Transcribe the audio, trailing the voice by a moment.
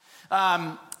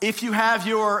If you have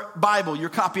your Bible, your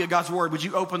copy of God's Word, would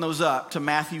you open those up to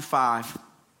Matthew 5?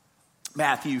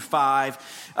 Matthew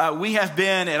 5. We have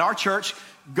been at our church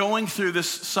going through this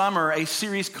summer a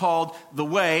series called The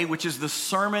Way, which is the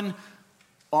Sermon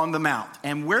on the Mount.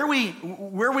 And where we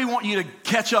want you to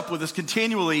catch up with us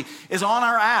continually is on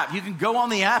our app. You can go on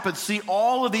the app and see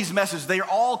all of these messages. They are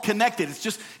all connected.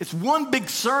 It's one big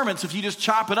sermon, so if you just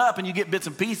chop it up and you get bits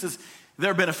and pieces,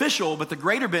 they're beneficial, but the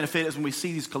greater benefit is when we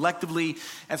see these collectively.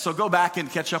 And so go back and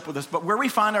catch up with us. But where we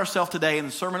find ourselves today in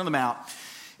the Sermon on the Mount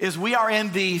is we are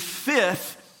in the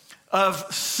fifth of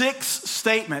 6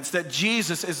 statements that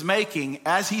Jesus is making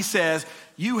as he says,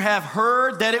 "You have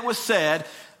heard that it was said,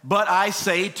 but I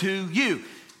say to you."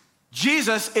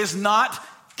 Jesus is not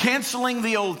canceling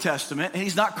the Old Testament, and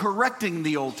he's not correcting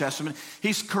the Old Testament.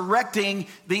 He's correcting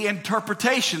the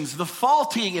interpretations, the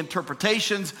faulty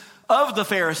interpretations of the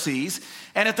Pharisees.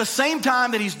 And at the same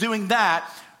time that he's doing that,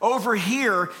 over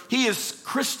here, he is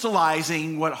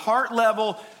crystallizing what heart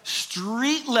level,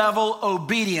 street level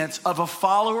obedience of a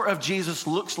follower of Jesus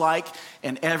looks like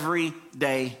in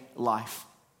everyday life.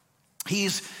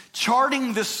 He's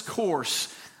charting this course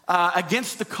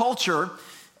against the culture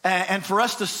and for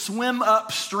us to swim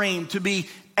upstream, to be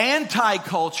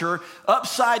anti-culture,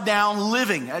 upside down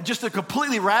living, just a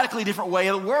completely radically different way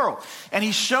of the world. And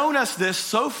he's shown us this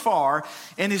so far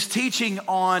in his teaching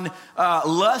on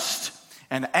lust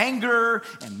and anger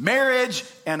and marriage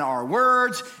and our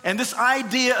words. And this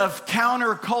idea of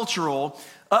countercultural,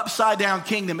 upside down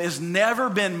kingdom has never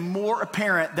been more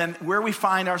apparent than where we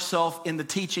find ourselves in the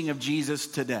teaching of Jesus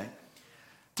today.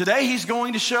 Today he's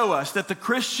going to show us that the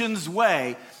Christian's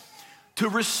way to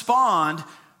respond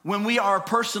when we are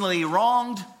personally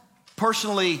wronged,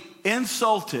 personally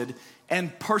insulted,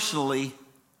 and personally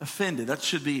offended. That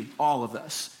should be all of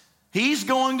us. He's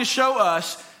going to show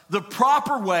us the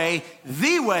proper way,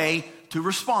 the way to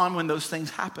respond when those things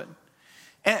happen.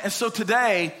 And so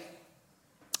today,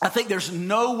 I think there's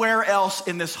nowhere else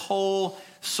in this whole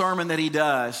sermon that he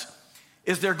does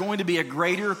is there going to be a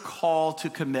greater call to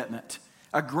commitment,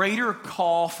 a greater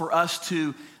call for us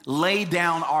to lay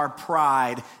down our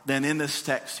pride than in this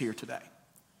text here today.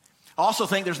 I also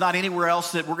think there's not anywhere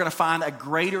else that we're going to find a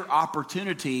greater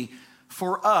opportunity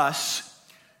for us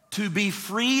to be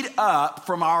freed up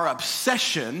from our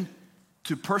obsession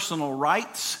to personal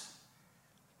rights,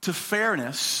 to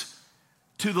fairness,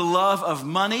 to the love of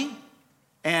money,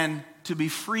 and to be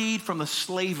freed from the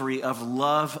slavery of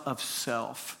love of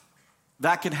self.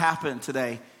 That can happen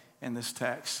today in this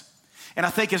text. And I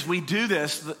think as we do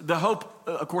this, the hope,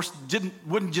 of course,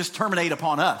 wouldn't just terminate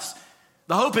upon us.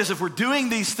 The hope is if we're doing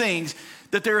these things,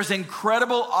 that there is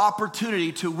incredible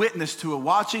opportunity to witness to a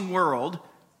watching world,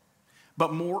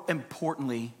 but more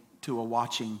importantly, to a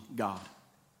watching God.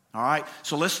 All right,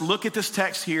 so let's look at this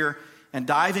text here and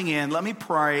diving in. Let me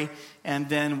pray, and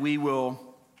then we'll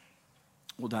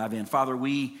dive in. Father,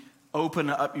 we open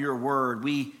up your word.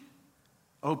 We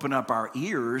open up our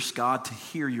ears, God, to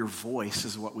hear your voice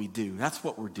is what we do. That's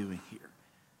what we're doing here.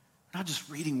 We're not just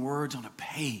reading words on a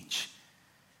page.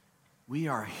 We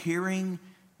are hearing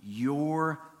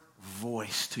your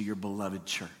voice to your beloved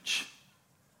church.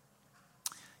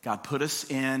 God, put us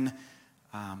in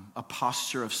a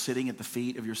posture of sitting at the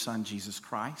feet of your Son, Jesus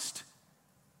Christ.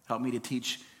 Help me to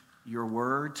teach your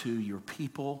word to your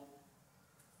people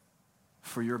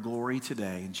for your glory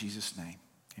today. In Jesus' name,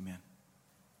 amen.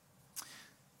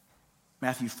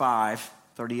 Matthew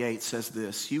 5:38 says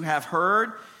this, "You have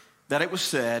heard that it was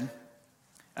said,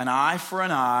 an eye for an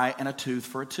eye and a tooth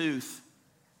for a tooth.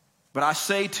 But I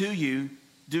say to you,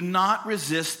 do not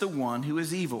resist the one who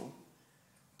is evil.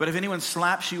 But if anyone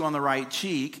slaps you on the right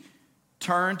cheek,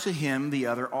 turn to him the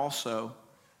other also.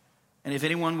 And if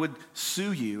anyone would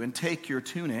sue you and take your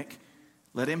tunic,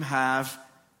 let him have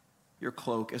your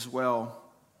cloak as well.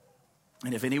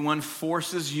 And if anyone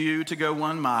forces you to go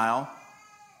 1 mile,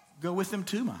 go with them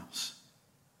 2 miles.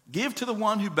 Give to the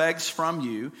one who begs from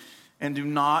you, and do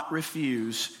not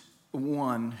refuse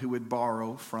one who would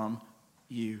borrow from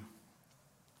you."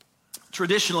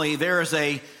 Traditionally, there is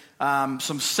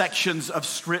some sections of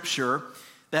Scripture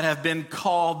that have been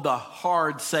called the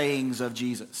hard sayings of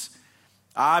Jesus.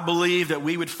 I believe that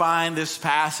we would find this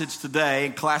passage today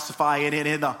and classify it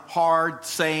in the hard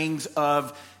sayings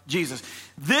of Jesus.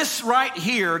 This right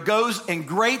here goes and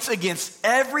grates against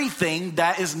everything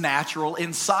that is natural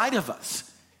inside of us.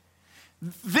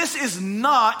 This is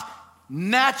not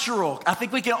natural. I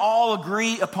think we can all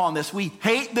agree upon this. We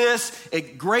hate this.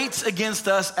 It grates against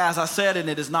us, as I said, and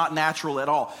it is not natural at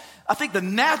all. I think the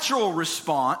natural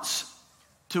response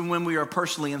to when we are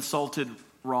personally insulted,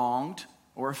 wronged,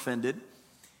 or offended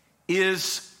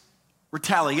is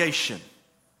retaliation,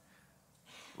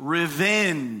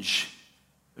 revenge,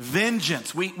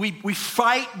 vengeance. We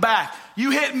fight back.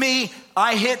 You hit me,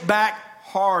 I hit back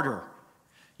harder.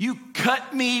 You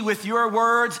cut me with your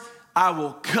words, I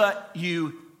will cut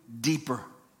you deeper.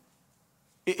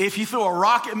 If you throw a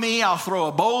rock at me, I'll throw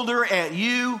a boulder at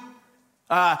you.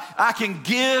 I can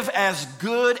give as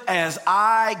good as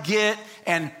I get,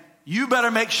 and you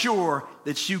better make sure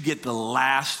that you get the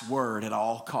last word at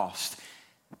all costs.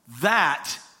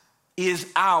 That is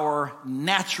our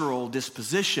natural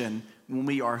disposition when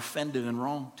we are offended and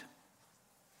wronged.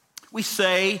 We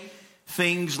say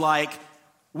things like,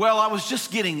 well, I was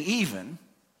just getting even.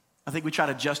 I think we try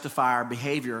to justify our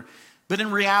behavior. But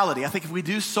in reality, I think if we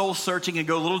do soul searching and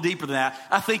go a little deeper than that,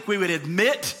 I think we would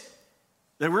admit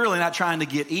that we're really not trying to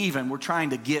get even. We're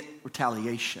trying to get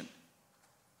retaliation.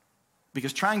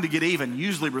 Because trying to get even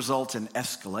usually results in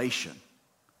escalation.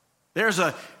 There's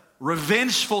a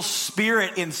revengeful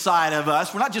spirit inside of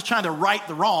us. We're not just trying to right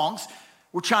the wrongs.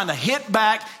 We're trying to hit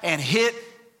back and hit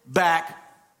back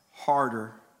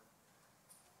harder.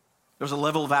 There's a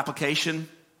level of application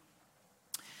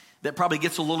that probably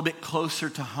gets a little bit closer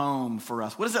to home for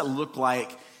us. What does that look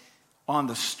like on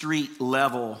the street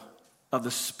level of the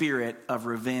spirit of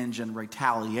revenge and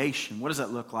retaliation? What does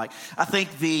that look like? I think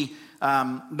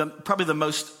probably the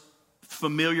most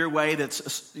familiar way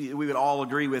that we would all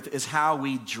agree with is how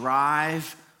we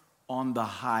drive on the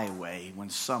highway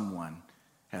when someone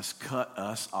has cut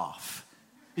us off.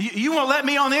 You won't let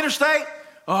me on the interstate?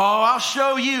 Oh, I'll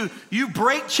show you. You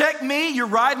brake check me, you're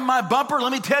riding my bumper.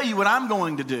 Let me tell you what I'm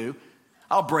going to do.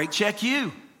 I'll brake check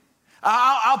you.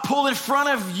 I'll pull in front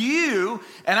of you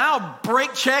and I'll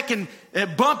brake check and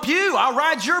bump you. I'll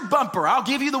ride your bumper. I'll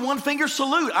give you the one finger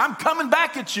salute. I'm coming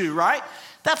back at you, right?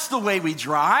 That's the way we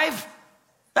drive.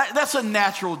 That's a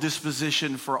natural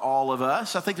disposition for all of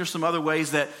us. I think there's some other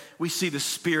ways that we see the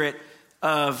spirit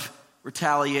of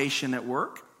retaliation at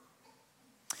work.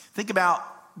 Think about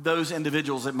those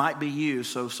individuals. It might be you,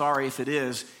 so sorry if it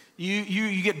is.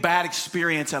 You get bad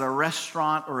experience at a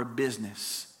restaurant or a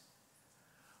business.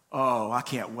 Oh, I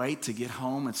can't wait to get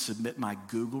home and submit my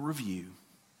Google review.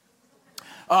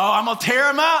 Oh, I'm going to tear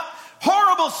them up.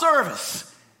 Horrible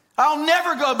service. I'll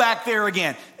never go back there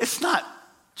again. It's not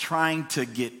trying to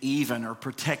get even or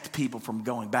protect people from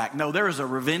going back. No, there is a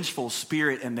revengeful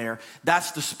spirit in there.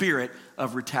 That's the spirit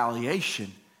of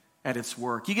retaliation at its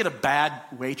work. You get a bad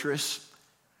waitress.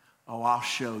 Oh, I'll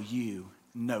show you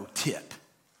no tip.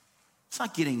 It's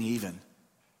not getting even.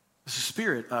 It's the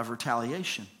spirit of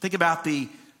retaliation. Think about the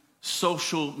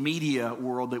social media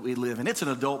world that we live in. It's an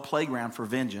adult playground for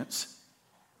vengeance.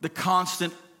 The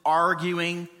constant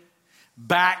arguing,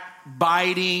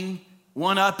 backbiting,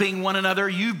 one-upping one another.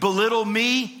 You belittle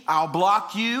me, I'll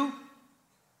block you.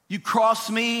 You cross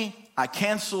me, I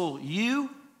cancel you.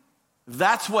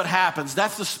 That's what happens.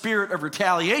 That's the spirit of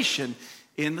retaliation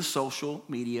in the social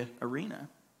media arena.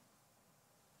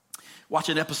 Watch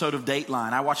an episode of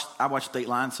Dateline. I watch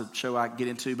Dateline, it's a show I get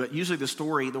into, but usually the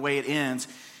story, the way it ends,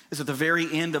 is at the very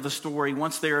end of the story,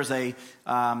 once there is a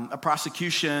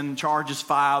prosecution, charges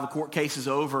filed, the court case is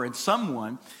over, and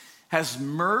someone has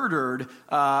murdered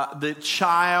the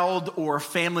child or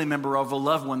family member of a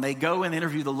loved one. They go and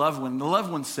interview the loved one. The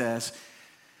loved one says,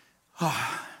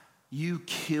 oh, you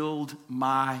killed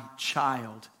my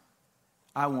child.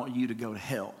 I want you to go to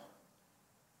hell.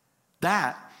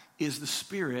 That is the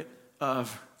spirit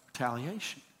of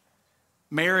retaliation.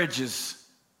 Marriages,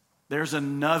 there's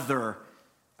another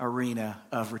arena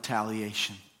of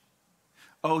retaliation.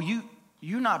 Oh,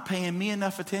 you're not paying me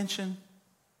enough attention?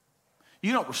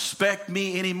 You don't respect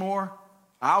me anymore?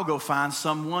 I'll go find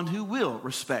someone who will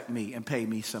respect me and pay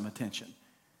me some attention.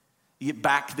 You get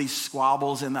back to these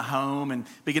squabbles in the home and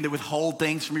begin to withhold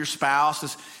things from your spouse,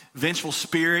 this vengeful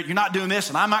spirit. You're not doing this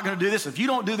and I'm not going to do this. If you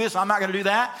don't do this, I'm not going to do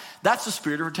that. That's the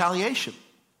spirit of retaliation.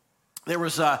 There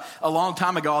was a long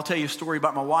time ago, I'll tell you a story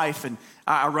about my wife, and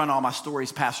I run all my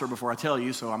stories past her before I tell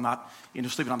you, so I'm not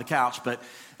sleeping on the couch. But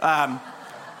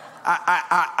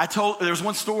I told, there was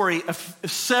one story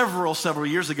several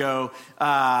years ago,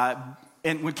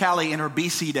 and when Callie in her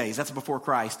BC days, that's before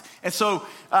Christ. And so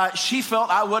she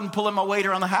felt I wasn't pulling my weight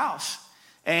around the house.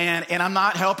 And I'm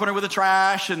not helping her with the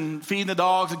trash and feeding the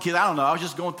dogs and kids. I don't know. I was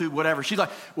just going through whatever. She's like,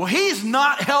 well, he's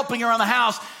not helping around the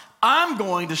house. I'm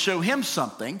going to show him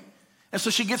something. And so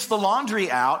she gets the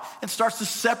laundry out and starts to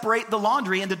separate the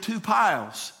laundry into two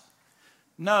piles.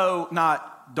 No,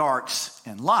 not darks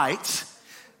and lights,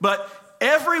 but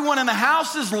everyone in the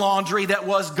house's laundry that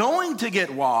was going to get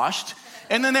washed,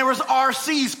 and then there was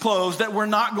RC's clothes that were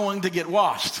not going to get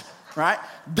washed, right?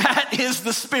 That is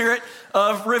the spirit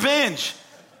of revenge.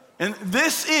 And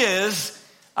this is,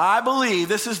 I believe,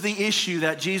 this is the issue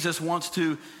that Jesus wants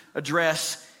to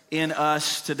address in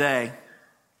us today.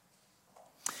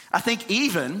 I think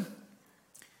even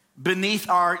beneath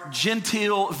our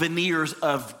genteel veneers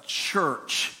of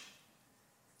church,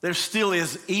 there still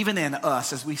is, even in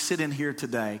us as we sit in here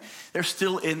today, there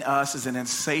still in us is an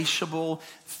insatiable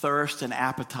thirst and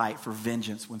appetite for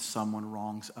vengeance when someone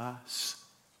wrongs us.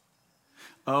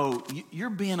 Oh, you're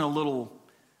being a little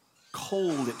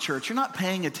cold at church. You're not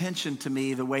paying attention to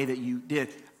me the way that you did.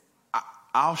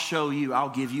 I'll show you. I'll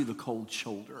give you the cold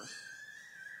shoulder.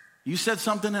 You said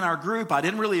something in our group I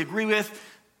didn't really agree with.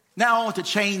 Now I want to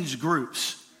change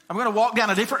groups. I'm going to walk down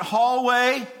a different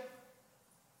hallway,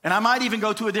 and I might even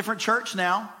go to a different church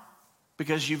now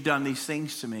because you've done these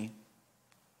things to me.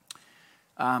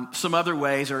 Some other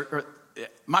ways are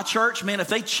my church, man, if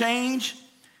they change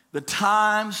the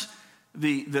times,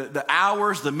 the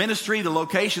hours, the ministry, the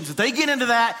locations, if they get into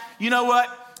that, you know what?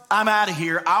 I'm out of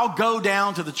here. I'll go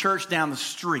down to the church down the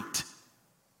street.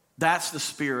 That's the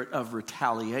spirit of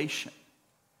retaliation.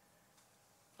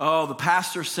 Oh, the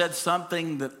pastor said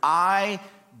something that I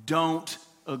don't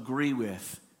agree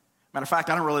with. Matter of fact,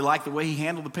 I don't really like the way he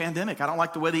handled the pandemic. I don't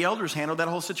like the way the elders handled that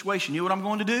whole situation. You know what I'm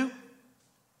going to do?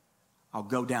 I'll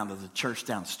go down to the church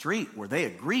down the street where they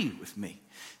agree with me.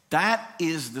 That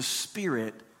is the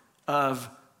spirit of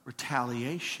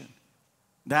retaliation.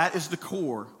 That is the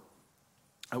core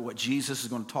of what Jesus is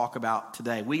going to talk about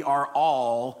today. We are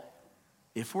all,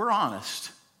 if we're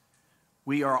honest,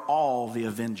 we are all the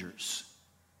avengers.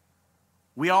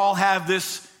 We all have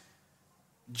this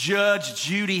Judge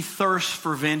Judy thirst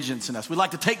for vengeance in us. We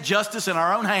like to take justice in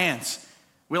our own hands.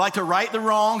 We like to right the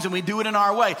wrongs, and we do it in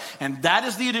our way. And that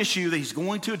is the issue that he's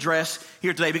going to address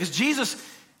here today. Because Jesus,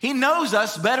 he knows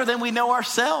us better than we know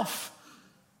ourselves.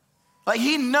 Like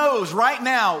he knows right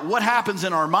now what happens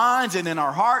in our minds and in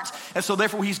our hearts. And so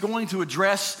therefore he's going to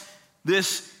address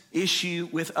this issue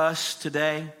with us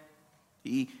today.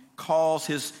 He calls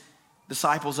his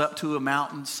disciples up to a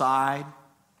mountainside.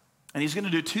 And he's going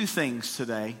to do two things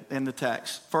today in the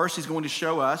text. First, he's going to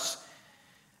show us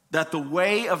that the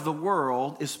way of the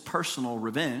world is personal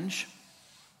revenge.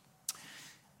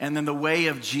 And then the way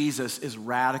of Jesus is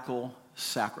radical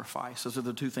sacrifice. Those are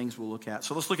the two things we'll look at.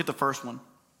 So let's look at the first one.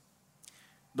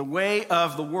 The way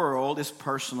of the world is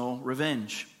personal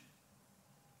revenge.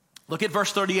 Look at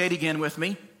verse 38 again with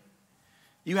me.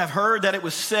 You have heard that it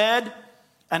was said,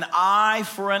 an eye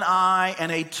for an eye and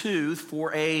a tooth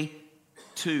for a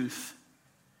tooth.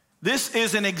 This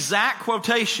is an exact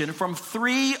quotation from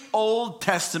 3 Old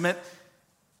Testament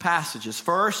passages.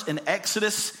 First, in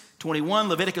Exodus 21,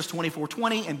 Leviticus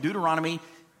 24:20, and Deuteronomy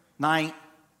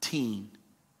 19.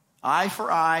 Eye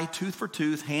for eye, tooth for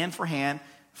tooth, hand for hand,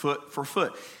 foot for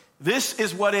foot. This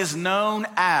is what is known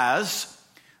as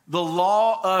the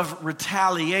law of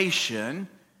retaliation.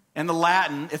 In the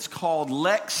Latin, it's called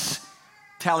lex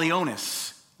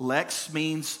talionis. Lex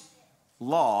means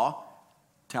law.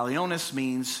 Talionis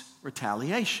means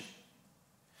retaliation.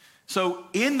 So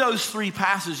in those 3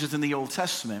 passages in the Old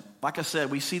Testament, like I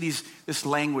said, we see this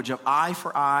language of eye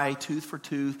for eye, tooth for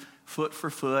tooth, foot for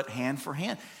foot, hand for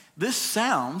hand. This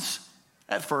sounds,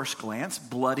 at first glance,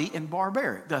 bloody and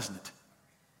barbaric, doesn't it?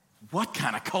 What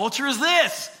kind of culture is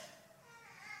this?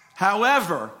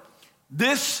 However,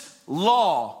 this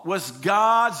law was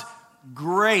God's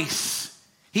grace.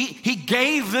 He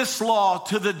gave this law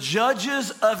to the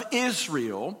judges of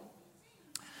Israel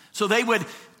so they would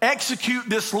execute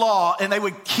this law and they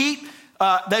would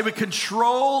they would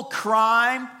control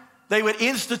crime. They would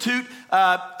institute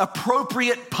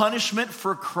appropriate punishment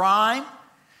for crime.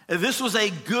 This was a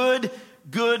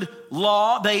good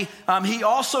law. He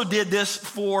also did this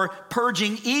for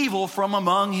purging evil from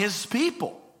among his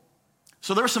people.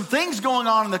 So there were some things going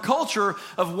on in the culture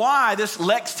of why this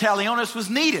lex talionis was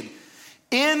needed.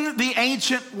 In the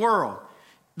ancient world,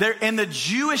 in the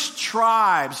Jewish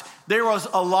tribes, there was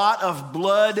a lot of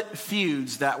blood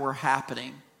feuds that were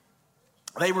happening.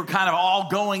 They were kind of all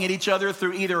going at each other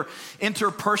through either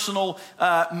interpersonal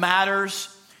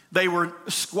matters. They were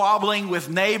squabbling with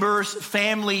neighbors,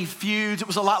 family feuds. It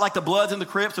was a lot like the Bloods and the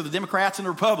Crips or the Democrats and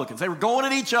the Republicans. They were going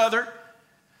at each other.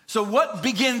 So what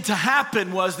began to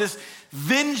happen was this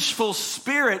vengeful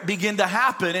spirit began to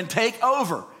happen and take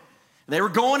over. They were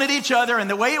going at each other, and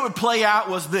the way it would play out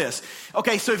was this.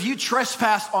 Okay, so if you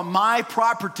trespass on my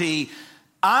property,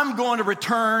 I'm going to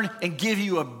return and give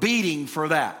you a beating for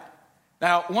that.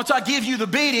 Now, once I give you the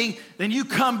beating, then you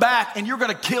come back and you're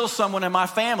going to kill someone in my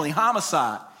family,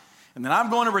 homicide. And then I'm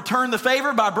going to return the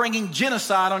favor by bringing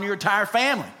genocide on your entire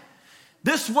family.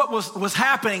 This what was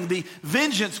happening. The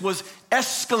vengeance was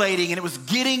escalating and it was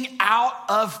getting out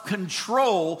of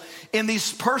control in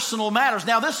these personal matters.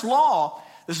 Now this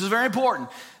is very important.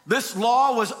 This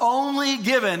law was only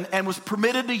given and was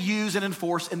permitted to use and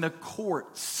enforce in the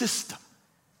court system.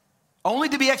 Only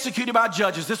to be executed by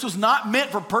judges. This was not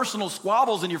meant for personal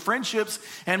squabbles in your friendships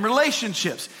and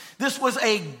relationships. This was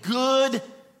a good,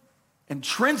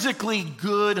 intrinsically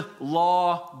good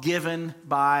law given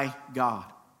by God.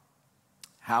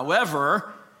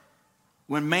 However,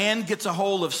 when man gets a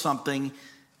hold of something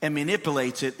and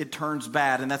manipulates it, it turns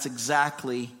bad, and that's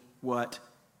exactly what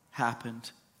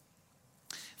happened.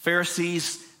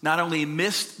 Pharisees not only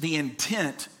missed the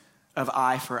intent of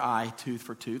eye for eye, tooth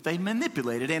for tooth, they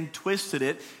manipulated and twisted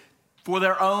it for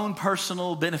their own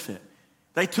personal benefit.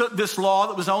 They took this law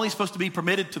that was only supposed to be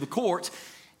permitted to the courts,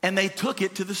 and they took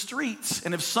it to the streets.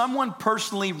 And if someone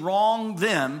personally wronged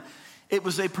them, it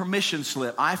was a permission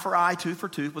slip. Eye for eye, tooth for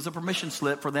tooth was a permission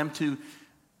slip for them to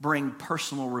bring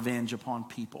personal revenge upon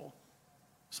people.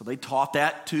 So they taught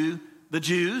that to the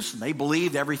Jews, and they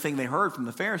believed everything they heard from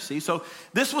the Pharisees. So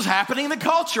this was happening in the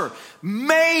culture.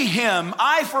 Mayhem,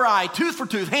 eye for eye, tooth for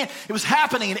tooth. It was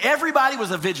happening, and everybody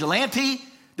was a vigilante,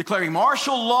 declaring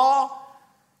martial law.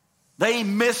 They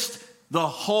missed the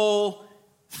whole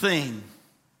thing.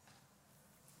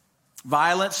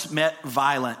 Violence met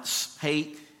violence.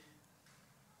 Hate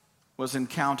was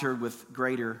encountered with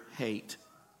greater hate.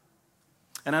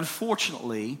 And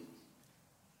unfortunately,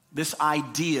 this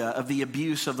idea of the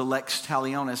abuse of the lex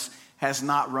talionis has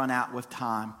not run out with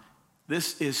time.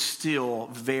 This is still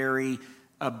very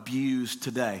abused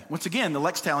today. Once again, the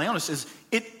lex talionis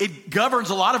it governs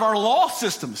a lot of our law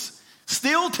systems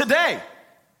still today.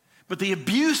 But the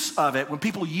abuse of it, when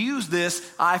people use this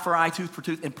eye for eye, tooth for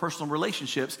tooth in personal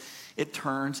relationships, it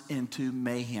turns into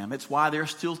mayhem. It's why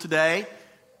there's still today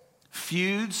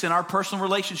feuds in our personal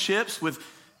relationships with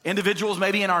individuals,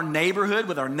 maybe in our neighborhood,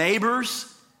 with our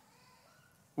neighbors.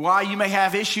 Why you may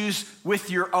have issues with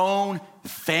your own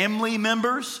family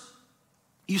members.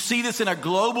 You see this in a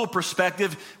global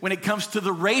perspective when it comes to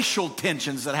the racial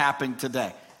tensions that happen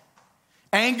today.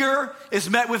 Anger is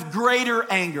met with greater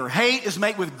anger. Hate is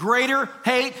met with greater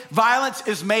hate. Violence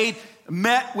is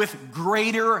met with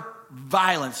greater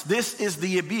violence. This is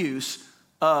the abuse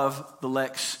of the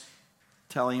lex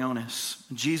talionis.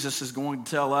 Jesus is going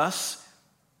to tell us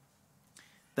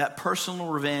that personal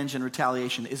revenge and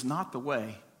retaliation is not the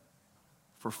way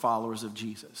for followers of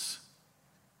Jesus.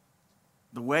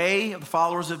 The way of the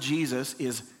followers of Jesus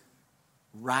is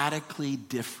radically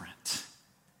different.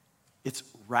 It's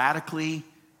radically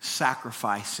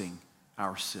sacrificing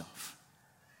ourselves.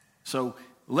 So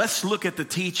let's look at the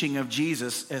teaching of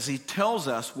Jesus as he tells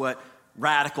us what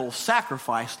radical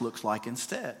sacrifice looks like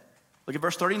instead. Look at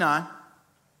verse 39.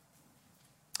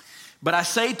 But I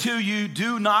say to you,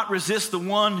 do not resist the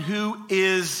one who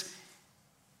is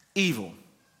evil.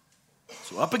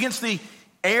 So up against the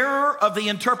error of the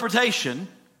interpretation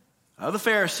of the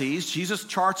Pharisees, Jesus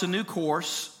charts a new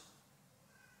course.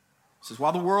 He says,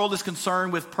 while the world is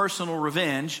concerned with personal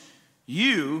revenge,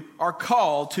 you are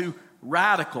called to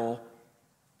radical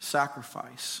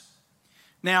sacrifice.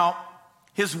 Now,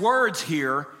 his words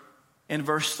here in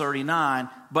verse 39,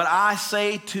 but I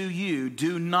say to you,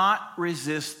 do not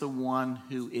resist the one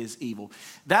who is evil.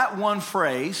 That one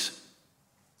phrase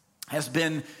has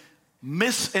been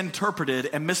misinterpreted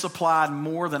and misapplied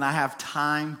more than I have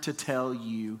time to tell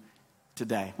you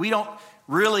today. We don't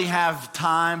really have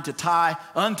time to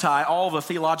untie all the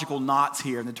theological knots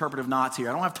here and the interpretive knots here.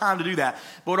 I don't have time to do that.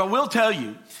 But what I will tell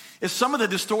you is some of the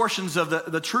distortions of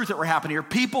the truth that were happening here.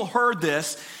 People heard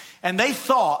this and they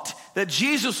thought that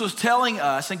Jesus was telling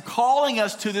us and calling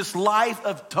us to this life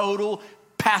of total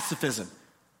pacifism.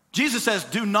 Jesus says,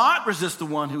 do not resist the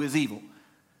one who is evil.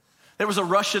 There was a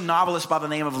Russian novelist by the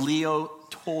name of Leo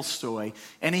Tolstoy,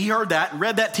 and he heard that and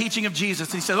read that teaching of Jesus,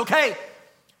 and he said, okay,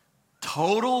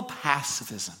 total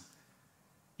pacifism.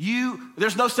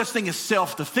 There's no such thing as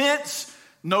self-defense,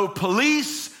 no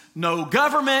police, no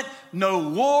government, no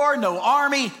war, no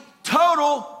army,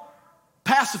 total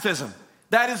pacifism.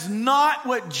 That is not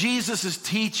what Jesus is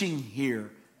teaching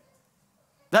here.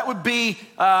 That would be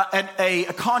a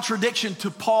contradiction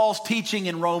to Paul's teaching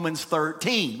in Romans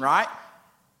 13, right?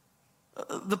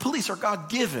 The police are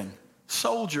God-given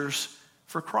soldiers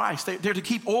for Christ. They're to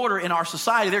keep order in our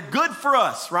society. They're good for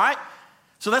us, right?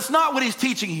 So that's not what he's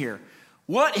teaching here.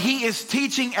 What he is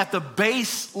teaching at the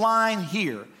baseline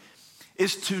here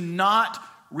is to not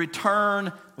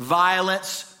return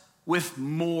violence with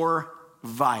more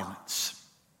violence.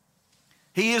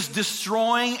 He is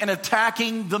destroying and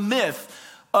attacking the myth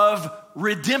of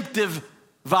redemptive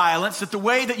violence, that the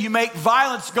way that you make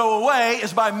violence go away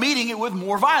is by meeting it with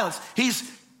more violence. He's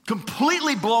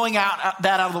completely blowing that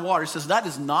out of the water. He says that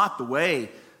is not the way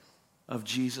of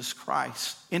Jesus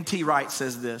Christ. N.T. Wright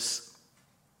says this.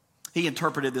 He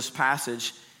interpreted this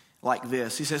passage like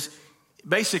this. He says,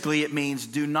 basically it means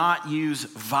do not use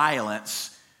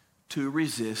violence to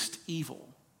resist evil.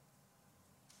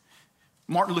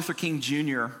 Martin Luther King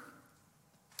Jr.,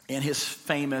 in his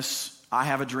famous I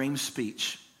Have a Dream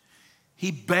speech,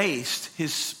 he based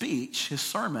his speech, his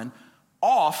sermon,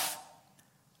 off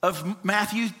of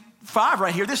Matthew 5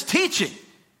 right here, this teaching.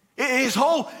 His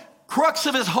whole crux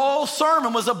of his whole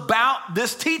sermon was about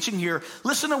this teaching here.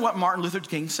 Listen to what Martin Luther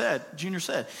King Jr.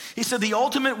 said. He said, the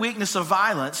ultimate weakness of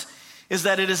violence is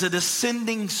that it is a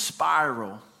descending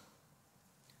spiral,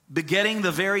 begetting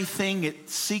the very thing it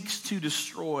seeks to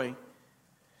destroy.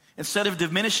 Instead of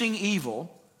diminishing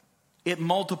evil, it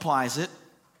multiplies it.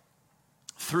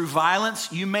 Through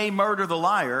violence, you may murder the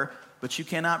liar, but you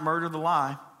cannot murder the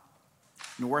lie,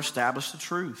 nor establish the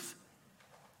truth.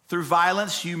 Through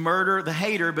violence, you murder the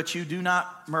hater, but you do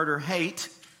not murder hate.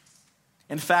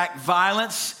 In fact,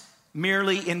 violence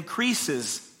merely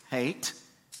increases hate,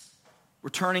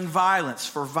 returning violence,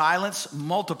 for violence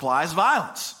multiplies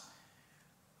violence,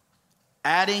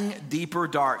 adding deeper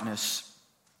darkness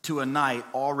to a night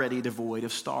already devoid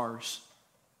of stars.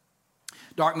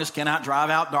 Darkness cannot drive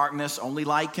out darkness. Only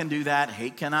light can do that.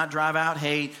 Hate cannot drive out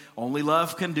hate. Only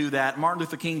love can do that. Martin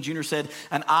Luther King Jr. said,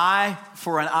 an eye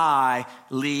for an eye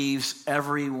leaves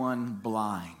everyone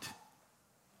blind.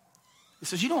 He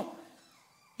says, you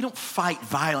don't fight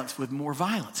violence with more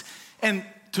violence. And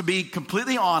to be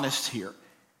completely honest here,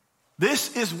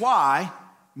 this is why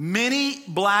many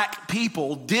black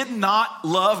people did not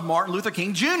love Martin Luther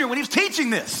King Jr. when he was teaching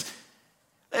this.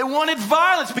 They wanted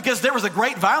violence because there was a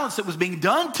great violence that was being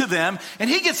done to them. And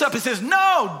he gets up and says,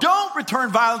 no, don't return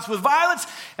violence with violence.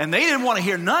 And they didn't want to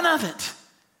hear none of it.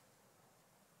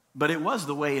 But it was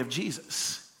the way of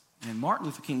Jesus. And Martin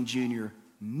Luther King Jr.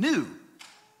 knew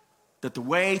that the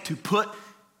way to put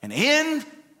an end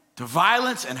to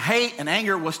violence and hate and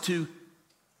anger was to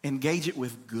engage it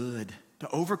with good, to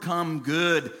overcome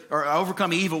good or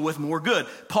overcome evil with more good.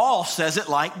 Paul says it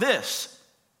like this,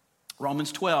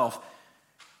 Romans 12.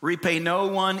 Repay no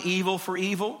one evil for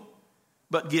evil,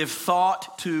 but give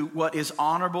thought to what is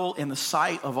honorable in the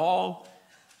sight of all.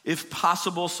 If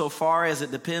possible, so far as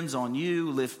it depends on you,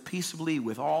 live peaceably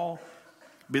with all.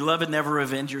 Beloved, never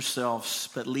avenge yourselves,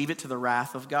 but leave it to the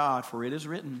wrath of God, for it is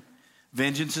written,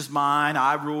 vengeance is mine,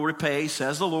 I will repay,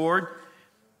 says the Lord.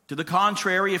 To the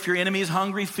contrary, if your enemy is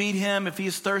hungry, feed him. If he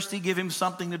is thirsty, give him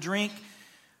something to drink.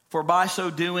 For by so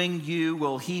doing, you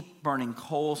will heap burning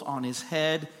coals on his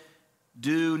head.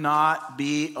 Do not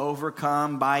be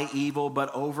overcome by evil,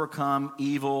 but overcome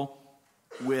evil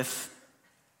with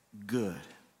good.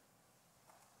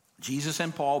 Jesus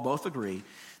and Paul both agree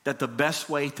that the best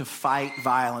way to fight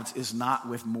violence is not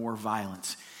with more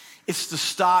violence. It's to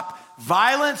stop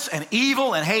violence and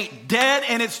evil and hate dead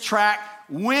in its track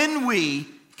when we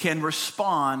can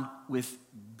respond with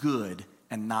good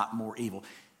and not more evil.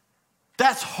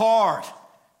 That's hard.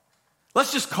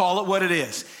 Let's just call it what it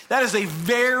is. That is a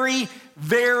very,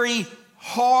 very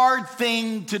hard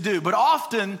thing to do. But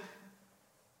often,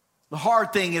 the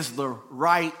hard thing is the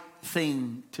right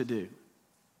thing to do.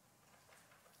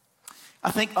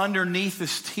 I think underneath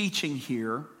this teaching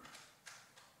here,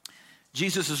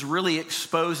 Jesus is really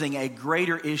exposing a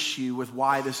greater issue with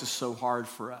why this is so hard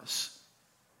for us.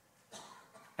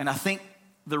 And I think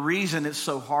the reason it's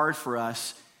so hard for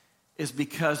us is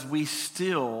because we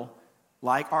still,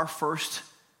 like our first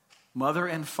mother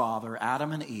and father,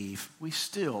 Adam and Eve, we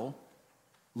still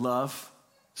love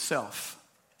self.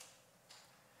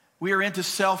 We are into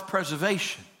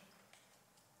self-preservation,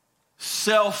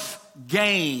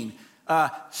 self-gain,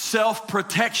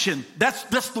 self-protection.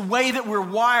 That's the way that we're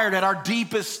wired at our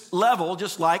deepest level,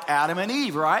 just like Adam and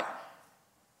Eve, right?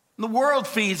 And the world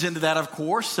feeds into that, of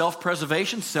course,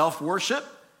 self-preservation, self-worship.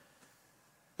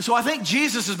 So I think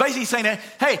Jesus is basically saying that,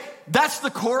 hey, that's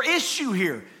the core issue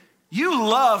here. You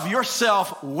love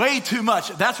yourself way too much.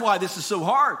 That's why this is so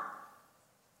hard.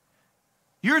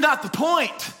 You're not the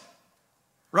point,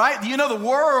 right? You know, the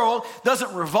world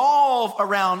doesn't revolve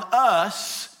around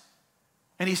us.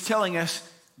 And he's telling us,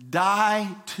 die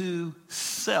to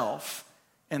self.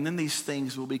 And then these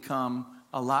things will become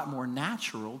a lot more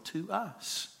natural to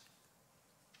us.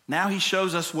 Now he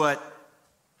shows us what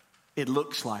it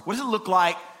looks like. What does it look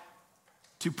like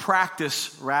to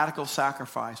practice radical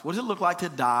sacrifice? What does it look like to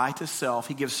die to self?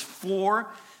 He gives 4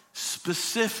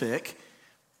 specific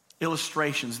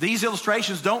illustrations. These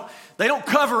illustrations don't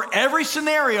cover every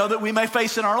scenario that we may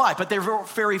face in our life, but they're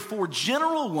very four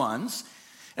general ones.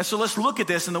 And so let's look at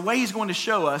this. And the way he's going to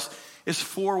show us is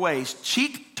four ways: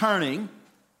 cheek turning,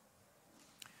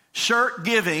 shirt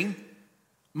giving,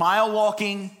 mile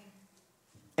walking,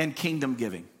 and kingdom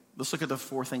giving. Let's look at the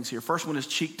four things here. First one is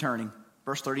cheek turning.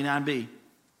 Verse 39b.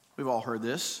 We've all heard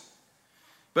this.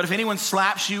 But if anyone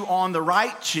slaps you on the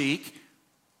right cheek,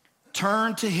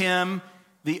 turn to him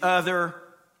the other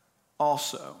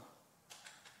also.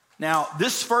 Now,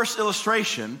 this first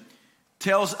illustration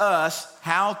tells us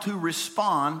how to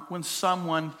respond when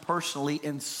someone personally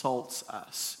insults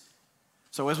us.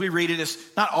 So as we read it, it's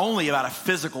not only about a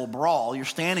physical brawl. You're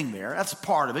standing there. That's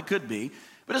part of it, could be.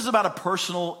 But it's about a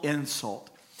personal insult.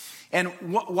 And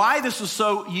why this was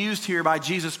so used here by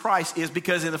Jesus Christ is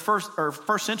because in the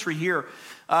first century here,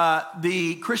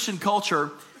 the Christian culture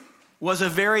was a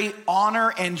very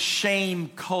honor and shame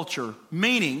culture.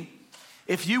 Meaning,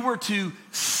 if you were to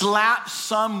slap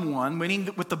someone, meaning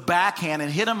with the backhand,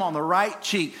 and hit them on the right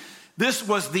cheek, this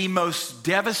was the most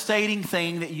devastating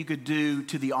thing that you could do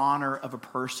to the honor of a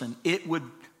person. It would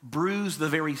bruise the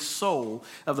very soul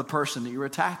of the person that you're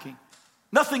attacking.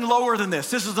 Nothing lower than this.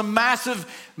 This is a massive,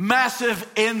 massive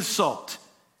insult.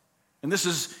 And this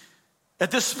is,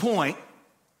 at this point,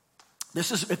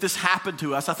 if this happened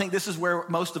to us, I think this is where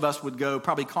most of us would go,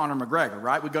 probably Conor McGregor,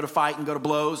 right? We'd go to fight and go to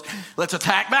blows. Let's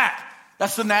attack back.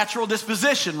 That's the natural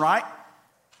disposition, right?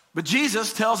 But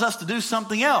Jesus tells us to do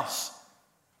something else.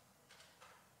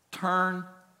 Turn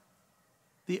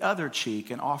the other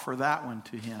cheek and offer that one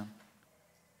to him.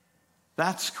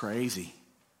 That's crazy.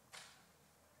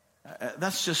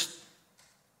 That just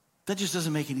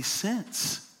doesn't make any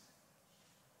sense.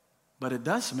 But it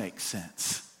does make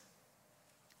sense.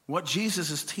 What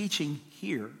Jesus is teaching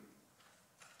here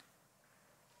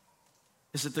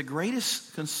is that the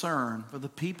greatest concern for the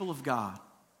people of God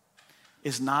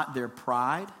is not their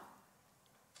pride,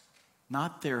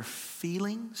 not their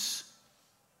feelings,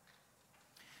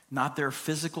 not their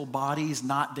physical bodies,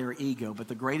 not their ego, but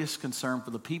the greatest concern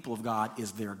for the people of God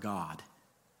is their God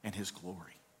and his glory.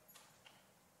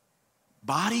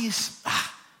 Bodies,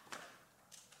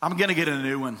 I'm going to get a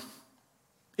new one.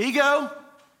 Ego,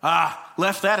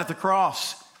 left that at the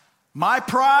cross. My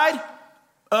pride,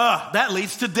 that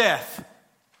leads to death.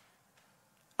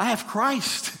 I have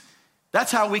Christ.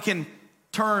 That's how we can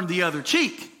turn the other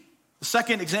cheek. The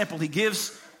second example he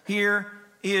gives here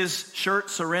is shirt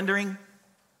surrendering.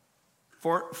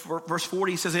 For verse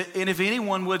 40, he says, and if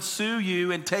anyone would sue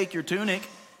you and take your tunic,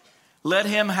 let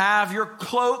him have your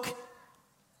cloak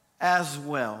as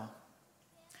well.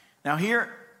 Now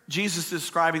here, Jesus is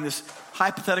describing this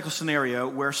hypothetical scenario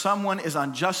where someone is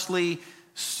unjustly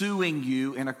suing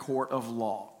you in a court of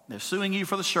law. They're suing you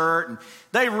for the shirt, and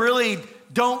they really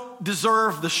don't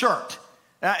deserve the shirt.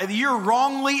 You're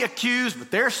wrongly accused, but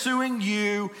they're suing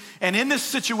you. And in this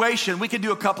situation, we can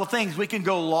do a couple of things. We can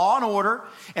go law and order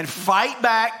and fight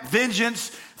back, vengeance,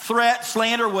 threat,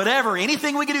 slander, whatever.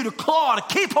 Anything we can do to claw, to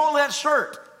keep hold of that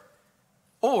shirt.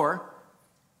 Or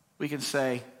we can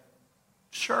say,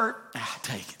 shirt,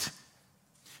 take it.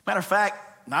 Matter of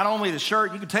fact, not only the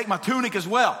shirt, you can take my tunic as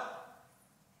well.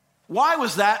 Why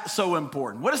was that so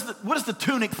important? What is the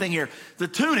tunic thing here? The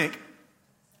tunic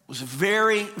was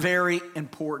very, very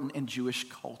important in Jewish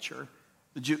culture,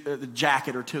 the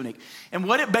jacket or tunic. And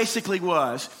what it basically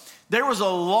was, there was a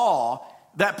law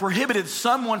that prohibited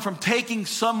someone from taking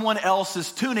someone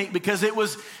else's tunic because it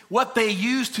was what they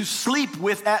used to sleep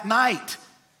with at night.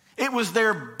 It was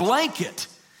their blanket.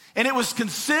 And it was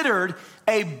considered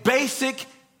a basic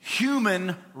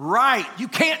human right. You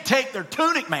can't take their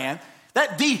tunic, man.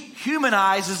 That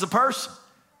dehumanizes a person.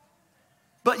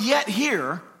 But yet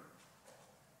here,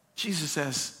 Jesus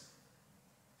says,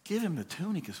 give him the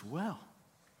tunic as well.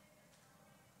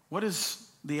 What is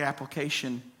the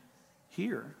application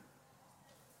here?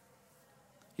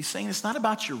 He's saying it's not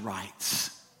about your rights.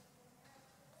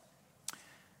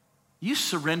 You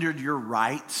surrendered your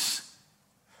rights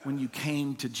when you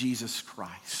came to Jesus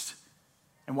Christ.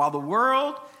 And while the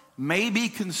world may be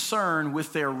concerned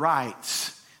with their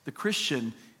rights, the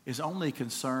Christian is only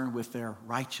concerned with their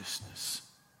righteousness.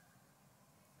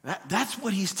 That's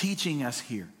what he's teaching us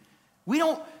here. We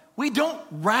don't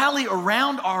rally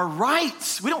around our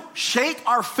rights. We don't shake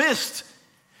our fist.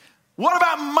 What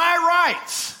about my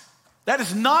rights? That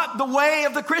is not the way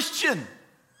of the Christian.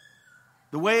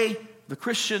 The way the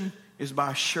Christian is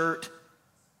by shirt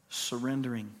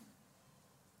surrendering.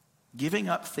 Giving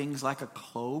up things like a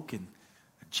cloak and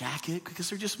a jacket because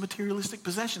they're just materialistic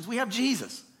possessions. We have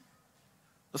Jesus.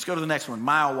 Let's go to the next one,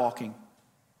 mile walking.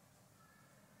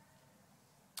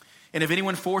 And if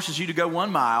anyone forces you to go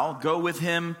 1 mile, go with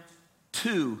him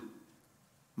 2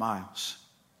 miles.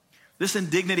 This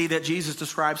indignity that Jesus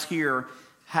describes here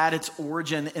had its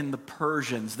origin in the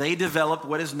Persians. They developed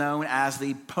what is known as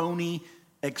the Pony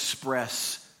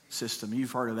Express system.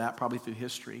 You've heard of that probably through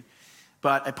history.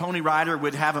 But a pony rider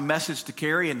would have a message to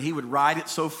carry, and he would ride it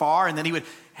so far, and then he would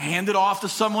hand it off to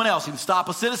someone else. He would stop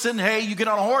a citizen. Hey, you get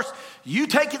on a horse, you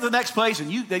take it to the next place.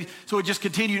 So it just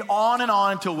continued on and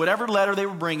on until whatever letter they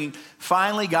were bringing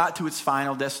finally got to its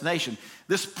final destination.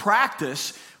 This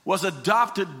practice was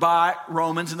adopted by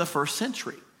Romans in the first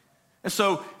century. And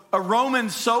so a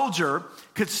Roman soldier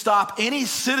could stop any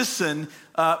citizen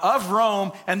of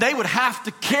Rome, and they would have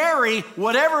to carry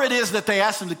whatever it is that they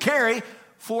asked them to carry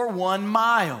for 1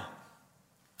 mile.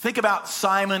 Think about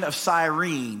Simon of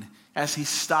Cyrene as he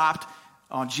stopped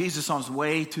on Jesus on his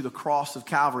way to the cross of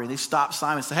Calvary. They stopped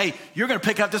Simon and said, hey, you're going to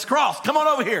pick up this cross. Come on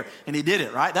over here. And he did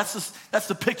it, right? That's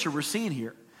the picture we're seeing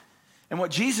here. And what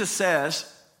Jesus says,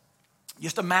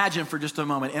 just imagine for just a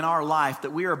moment in our life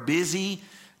that we are busy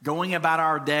going about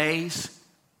our days.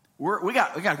 We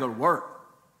got to go to work.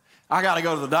 I got to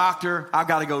go to the doctor. I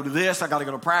got to go to this. I got to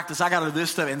go to practice. I got to do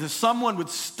this stuff. And if someone would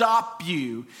stop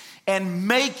you and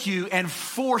make you and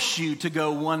force you to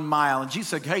go 1 mile. And Jesus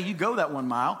said, hey, you go that 1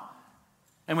 mile.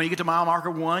 And when you get to mile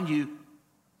marker 1,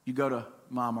 you go to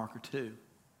mile marker 2.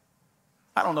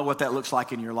 I don't know what that looks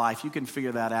like in your life. You can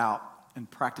figure that out in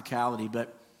practicality.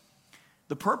 But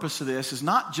the purpose of this is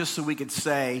not just so we could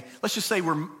say, let's just say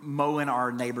we're mowing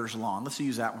our neighbor's lawn. Let's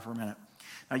use that one for a minute.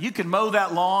 Now, you can mow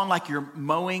that lawn like you're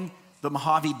mowing the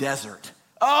Mojave Desert.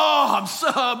 Oh,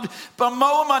 I'm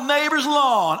mowing my neighbor's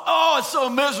lawn. Oh, it's so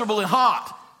miserable and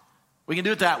hot. We can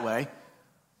do it that way.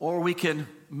 Or we can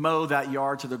mow that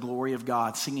yard to the glory of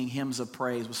God, singing hymns of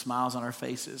praise with smiles on our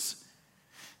faces.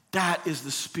 That is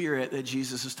the spirit that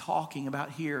Jesus is talking about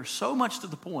here. So much to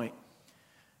the point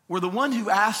where the one who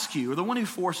asks you or the one who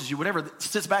forces you, whatever,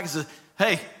 sits back and says,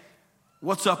 hey,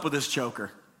 what's up with this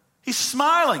joker? He's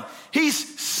smiling.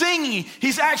 He's singing.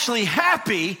 He's actually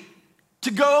happy to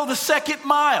go the 2nd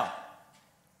mile.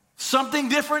 Something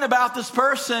different about this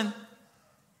person.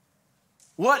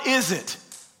 What is it?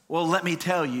 Well, let me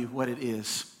tell you what it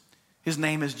is. His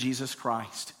name is Jesus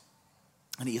Christ.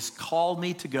 And he has called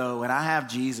me to go, and I have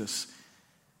Jesus.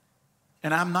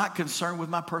 And I'm not concerned with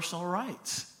my personal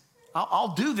rights.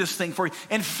 I'll do this thing for you.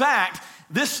 In fact,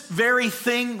 this very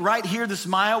thing right here, this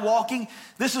mile walking,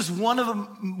 this is one of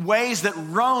the ways that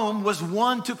Rome was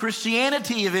won to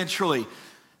Christianity eventually.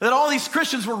 That all these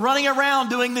Christians were running around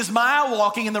doing this mile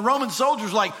walking, and the Roman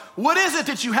soldiers were like, what is it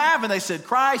that you have? And they said,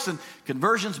 Christ, and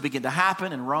conversions began to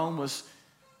happen, and Rome was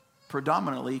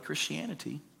predominantly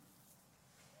Christianity.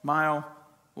 Mile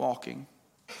walking.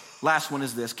 Last one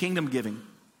is this, kingdom giving.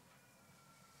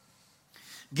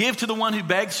 Give to the one who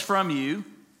begs from you,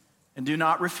 and do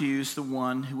not refuse the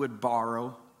one who would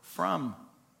borrow from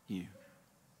you.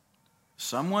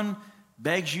 Someone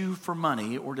begs you for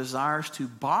money or desires to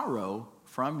borrow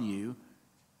from you,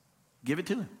 give it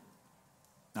to him.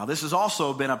 Now, this has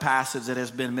also been a passage that has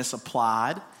been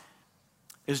misapplied.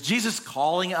 Is Jesus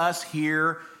calling us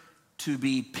here to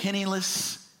be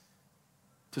penniless,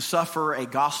 to suffer a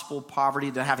gospel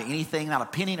poverty, to have anything, not a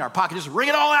penny in our pocket, just wring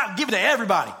it all out and give it to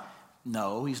everybody?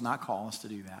 No, he's not calling us to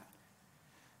do that.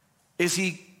 Is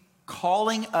he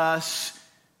calling us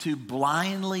to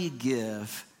blindly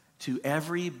give to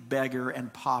every beggar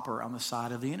and pauper on the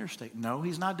side of the interstate? No,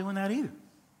 he's not doing that either.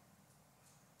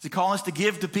 Is he calling us to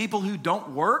give to people who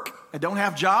don't work and don't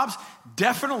have jobs?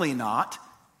 Definitely not.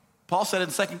 Paul said in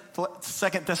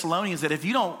 2 Thessalonians that if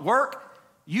you don't work,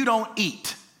 you don't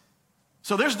eat.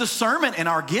 So there's discernment in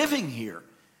our giving here.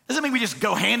 Doesn't mean we just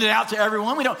go hand it out to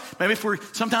everyone. We don't. Maybe if we're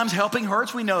sometimes helping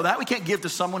hurts, we know that. We can't give to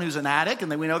someone who's an addict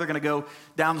and then we know they're going to go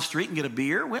down the street and get a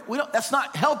beer. We don't, that's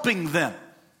not helping them.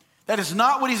 That is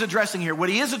not what he's addressing here. What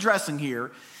he is addressing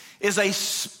here is a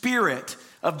spirit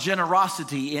of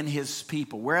generosity in his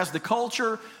people. Whereas the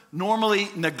culture normally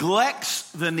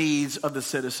neglects the needs of the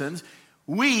citizens,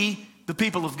 we, the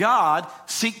people of God,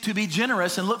 seek to be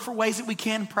generous and look for ways that we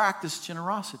can practice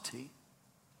generosity.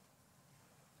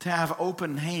 To have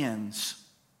open hands.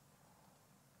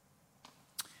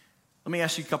 Let me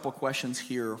ask you a couple of questions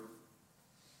here.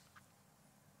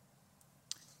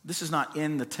 This is not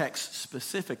in the text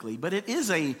specifically, but it is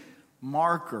a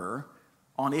marker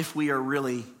on if we are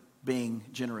really being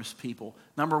generous people.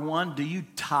 Number one, do you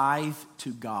tithe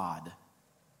to God?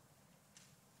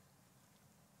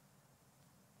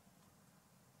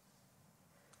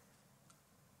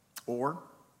 Or are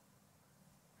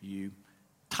you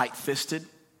tight-fisted?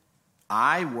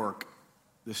 I work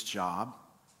this job.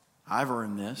 I've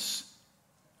earned this.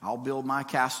 I'll build my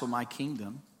castle, my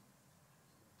kingdom.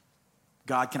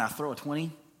 God, can I throw a 20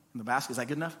 in the basket? Is that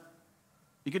good enough?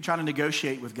 You could try to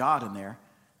negotiate with God in there,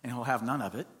 and he'll have none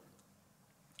of it.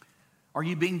 Are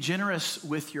you being generous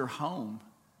with your home?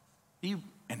 Do you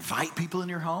invite people in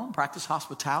your home? Practice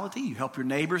hospitality? You help your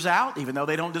neighbors out, even though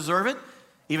they don't deserve it?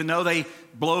 Even though they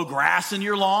blow grass in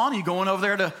your lawn, you going over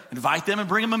there to invite them and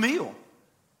bring them a meal?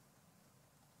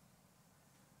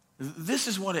 This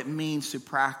is what it means to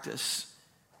practice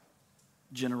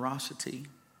generosity.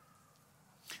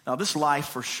 Now, this life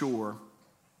for sure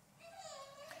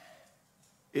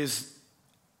it's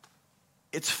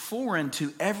foreign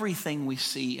to everything we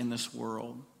see in this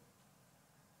world.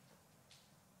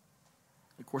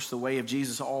 Of course, the way of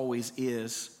Jesus always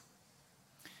is.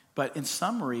 But in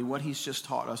summary, what he's just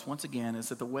taught us, once again, is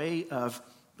that the way of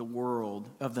the world,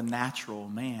 of the natural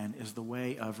man, is the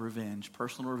way of revenge,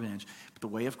 personal revenge. But the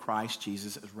way of Christ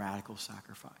Jesus is radical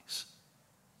sacrifice.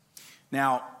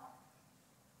 Now,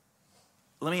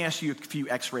 let me ask you a few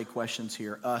X-ray questions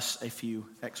here. A few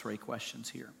X-ray questions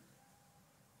here.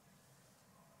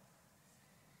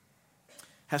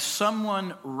 Has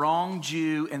someone wronged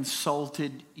you,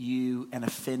 insulted you, and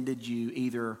offended you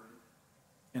either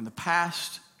in the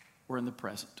past or in the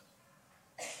present?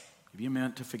 Give you a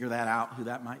minute to figure that out, who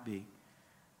that might be.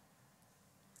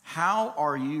 How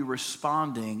are you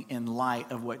responding in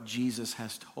light of what Jesus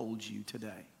has told you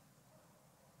today?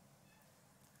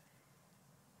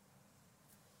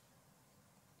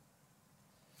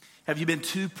 Have you been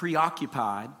too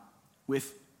preoccupied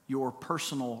with your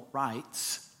personal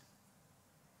rights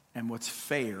and what's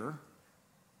fair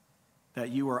that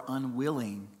you are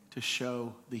unwilling to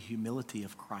show the humility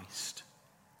of Christ?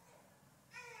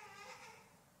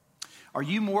 Are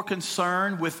you more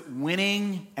concerned with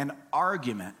winning an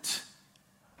argument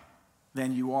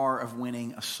than you are of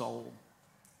winning a soul?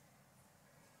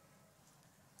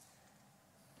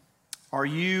 Are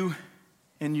you,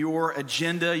 in your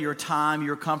agenda, your time,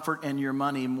 your comfort, and your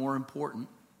money, more important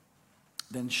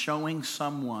than showing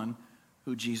someone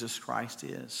who Jesus Christ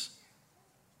is?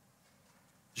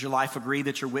 Does your life agree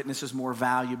that your witness is more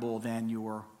valuable than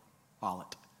your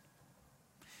wallet?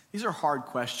 These are hard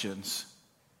questions.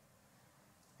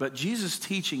 But Jesus'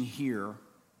 teaching here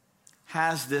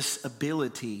has this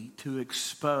ability to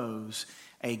expose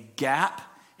a gap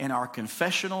in our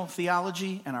confessional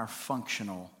theology and our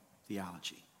functional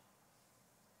theology.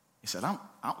 He said, I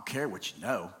don't care what you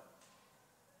know.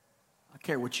 I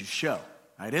care what you show.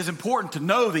 Now, it is important to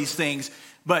know these things,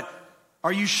 but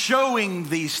are you showing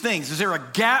these things? Is there a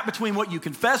gap between what you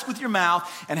confess with your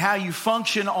mouth and how you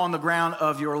function on the ground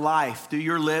of your life? Do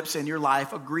your lips and your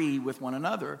life agree with one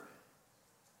another?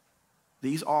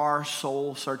 These are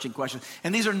soul-searching questions.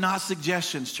 And these are not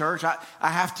suggestions, church. I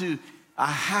have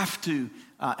to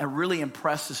really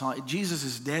impress this on. Jesus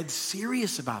is dead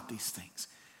serious about these things.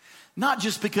 Not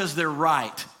just because they're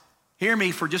right. Hear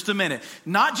me for just a minute.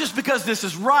 Not just because this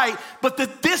is right, but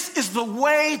that this is the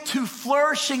way to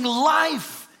flourishing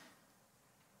life.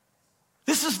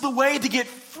 This is the way to get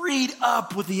freed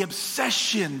up with the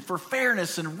obsession for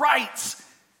fairness and rights.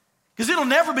 Because it'll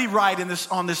never be right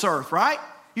on this earth, right?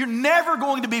 You're never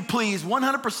going to be pleased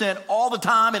 100% all the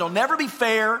time. It'll never be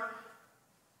fair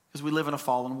because we live in a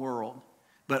fallen world.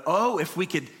 But if we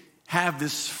could have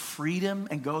this freedom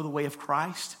and go the way of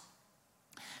Christ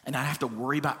and not have to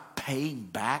worry about paying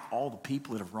back all the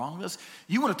people that have wronged us.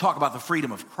 You want to talk about the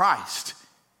freedom of Christ.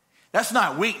 That's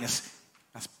not weakness.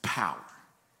 That's power.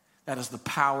 That is the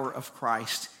power of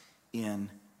Christ in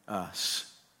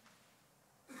us.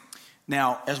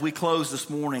 Now, as we close this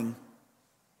morning,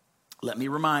 let me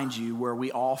remind you where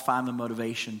we all find the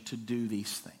motivation to do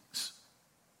these things.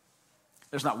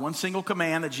 There's not one single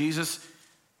command that Jesus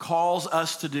calls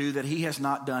us to do that he has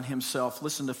not done himself.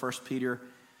 Listen to 1 Peter.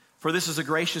 For this is a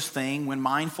gracious thing, when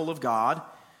mindful of God,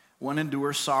 one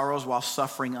endures sorrows while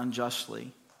suffering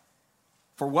unjustly.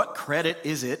 For what credit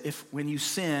is it if when you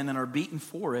sin and are beaten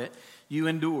for it, you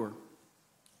endure?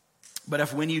 But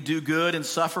if when you do good and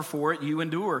suffer for it, you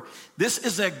endure. This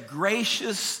is a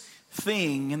gracious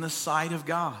thing in the sight of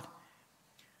God.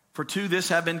 For to this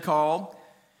have been called,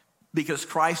 because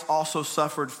Christ also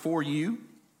suffered for you,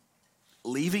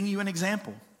 leaving you an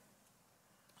example,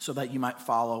 so that you might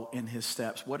follow in his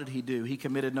steps. What did he do? He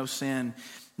committed no sin,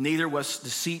 neither was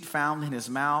deceit found in his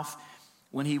mouth.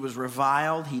 When he was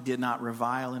reviled, he did not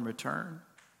revile in return.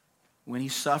 When he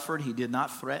suffered, he did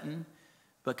not threaten,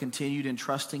 but continued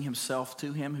entrusting himself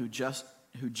to him who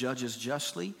judges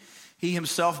justly. He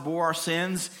himself bore our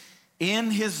sins in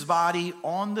his body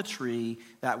on the tree,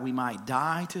 that we might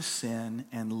die to sin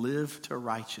and live to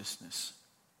righteousness.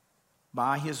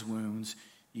 By his wounds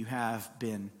you have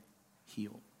been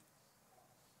healed.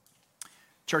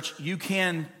 Church, you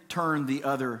can turn the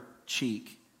other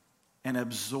cheek and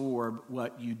absorb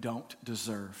what you don't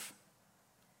deserve,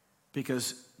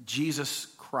 because Jesus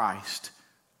Christ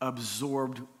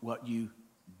absorbed what you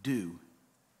do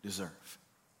deserve.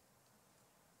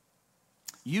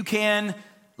 You can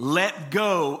let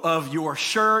go of your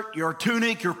shirt, your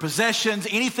tunic, your possessions,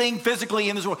 anything physically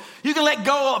in this world. You can let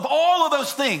go of all of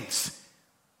those things,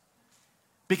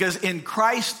 because in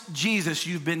Christ Jesus,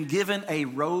 you've been given a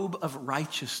robe of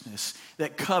righteousness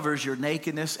that covers your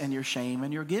nakedness and your shame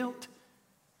and your guilt.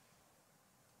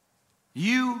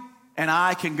 You and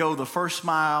I can go the first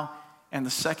mile and the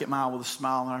second mile with a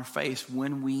smile on our face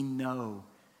when we know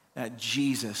that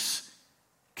Jesus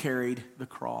carried the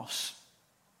cross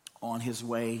on his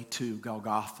way to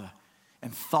Golgotha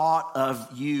and thought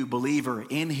of you, believer,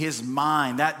 in his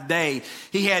mind. That day,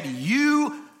 he had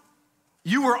you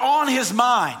were on his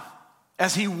mind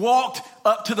as he walked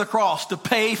up to the cross to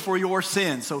pay for your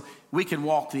sins, so we can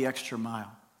walk the extra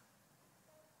mile.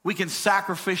 We can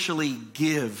sacrificially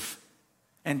give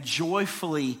and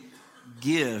joyfully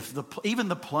give, even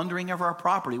the plundering of our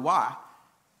property. Why?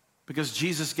 Because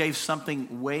Jesus gave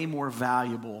something way more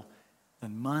valuable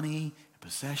than money,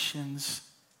 possessions.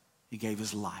 He gave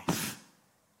his life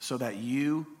so that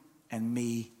you and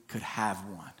me could have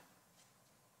one.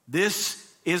 This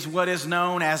is what is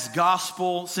known as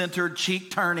gospel-centered cheek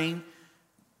turning,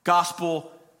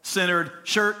 gospel-centered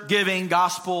shirt giving,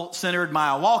 gospel-centered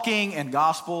mile walking, and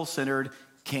gospel-centered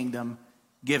kingdom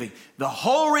giving. The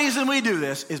whole reason we do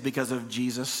this is because of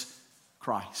Jesus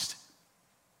Christ.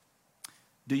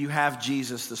 Do you have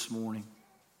Jesus this morning?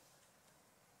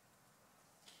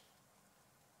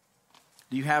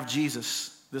 Do you have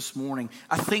Jesus this morning?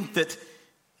 I think that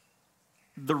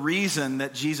the reason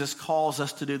that Jesus calls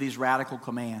us to do these radical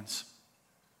commands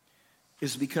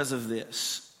is because of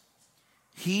this.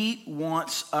 He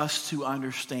wants us to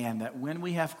understand that when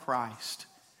we have Christ,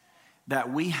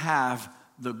 that we have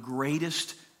the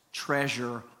greatest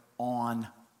treasure on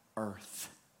earth.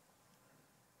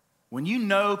 When you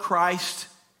know Christ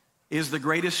is the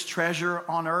greatest treasure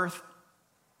on earth,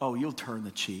 oh, you'll turn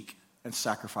the cheek and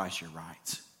sacrifice your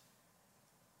rights.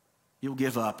 You'll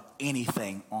give up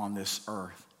anything on this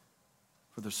earth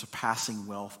for the surpassing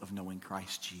wealth of knowing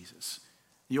Christ Jesus.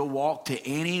 You'll walk to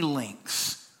any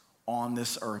lengths on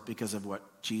this earth because of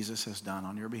what Jesus has done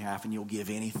on your behalf, and you'll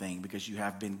give anything because you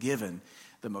have been given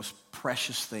the most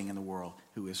precious thing in the world,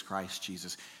 who is Christ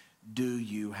Jesus. Do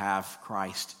you have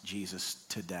Christ Jesus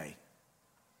today?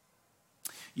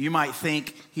 You might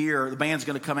think here, the band's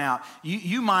going to come out.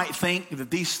 You might think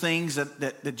that these things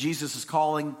that Jesus is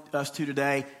calling us to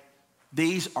today,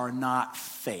 these are not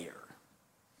fair.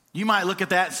 You might look at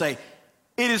that and say,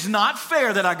 it is not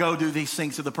fair that I go do these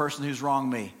things to the person who's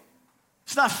wronged me.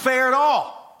 It's not fair at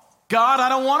all. God, I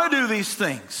don't want to do these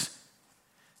things.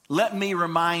 Let me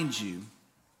remind you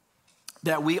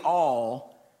that we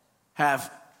all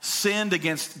have sinned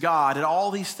against God at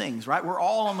all these things, right? We're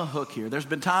all on the hook here. There's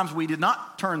been times we did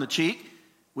not turn the cheek.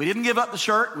 We didn't give up the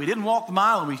shirt. We didn't walk the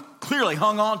mile, and we clearly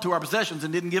hung on to our possessions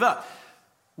and didn't give up.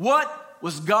 What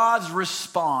was God's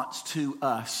response to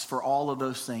us for all of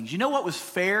those things? You know what was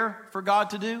fair for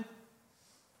God to do?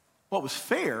 What was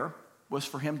fair was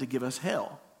for him to give us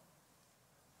hell.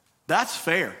 That's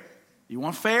fair. You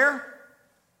want fair?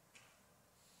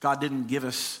 God didn't give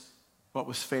us what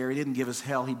was fair. He didn't give us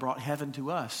hell. He brought heaven to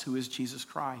us, who is Jesus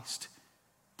Christ,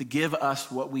 to give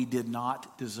us what we did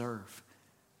not deserve.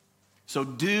 So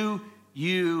do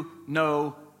you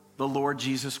know the Lord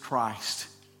Jesus Christ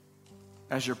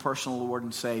as your personal Lord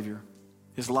and Savior?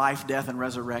 His life, death, and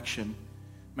resurrection.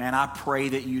 Man, I pray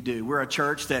that you do. We're a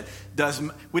church that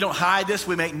we don't hide this.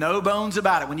 We make no bones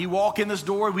about it. When you walk in this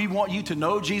door, we want you to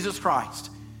know Jesus Christ.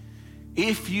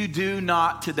 If you do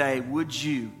not today, would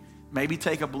you maybe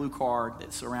take a blue card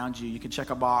that's around you? You can check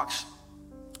a box.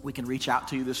 We can reach out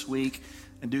to you this week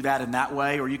and do that in that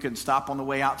way, or you can stop on the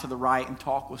way out to the right and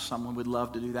talk with someone. We'd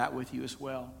love to do that with you as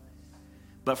well.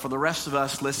 But for the rest of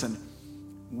us, listen,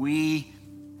 we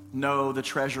know the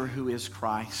treasure who is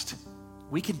Christ.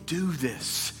 We can do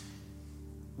this.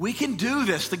 We can do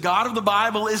this. The God of the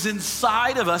Bible is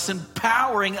inside of us,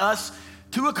 empowering us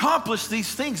to accomplish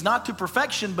these things, not to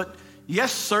perfection, but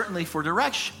yes, certainly for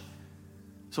direction.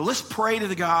 So let's pray to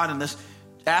the God and let's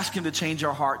ask him to change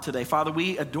our heart today. Father,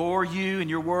 we adore you, and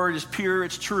your word is pure,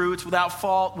 it's true, it's without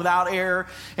fault, without error,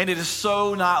 and it is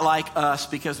so not like us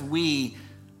because we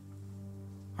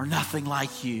are nothing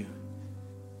like you.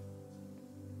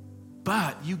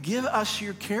 But you give us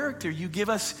your character. You give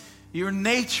us your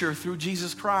nature through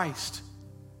Jesus Christ.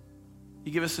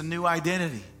 You give us a new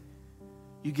identity.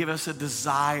 You give us a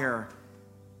desire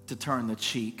to turn the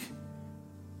cheek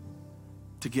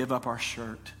to give up our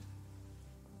shirt,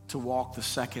 to walk the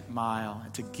second mile,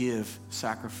 and to give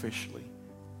sacrificially.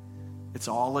 It's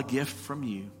all a gift from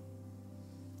you.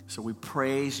 So we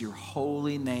praise your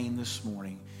holy name this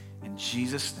morning. In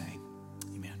Jesus' name.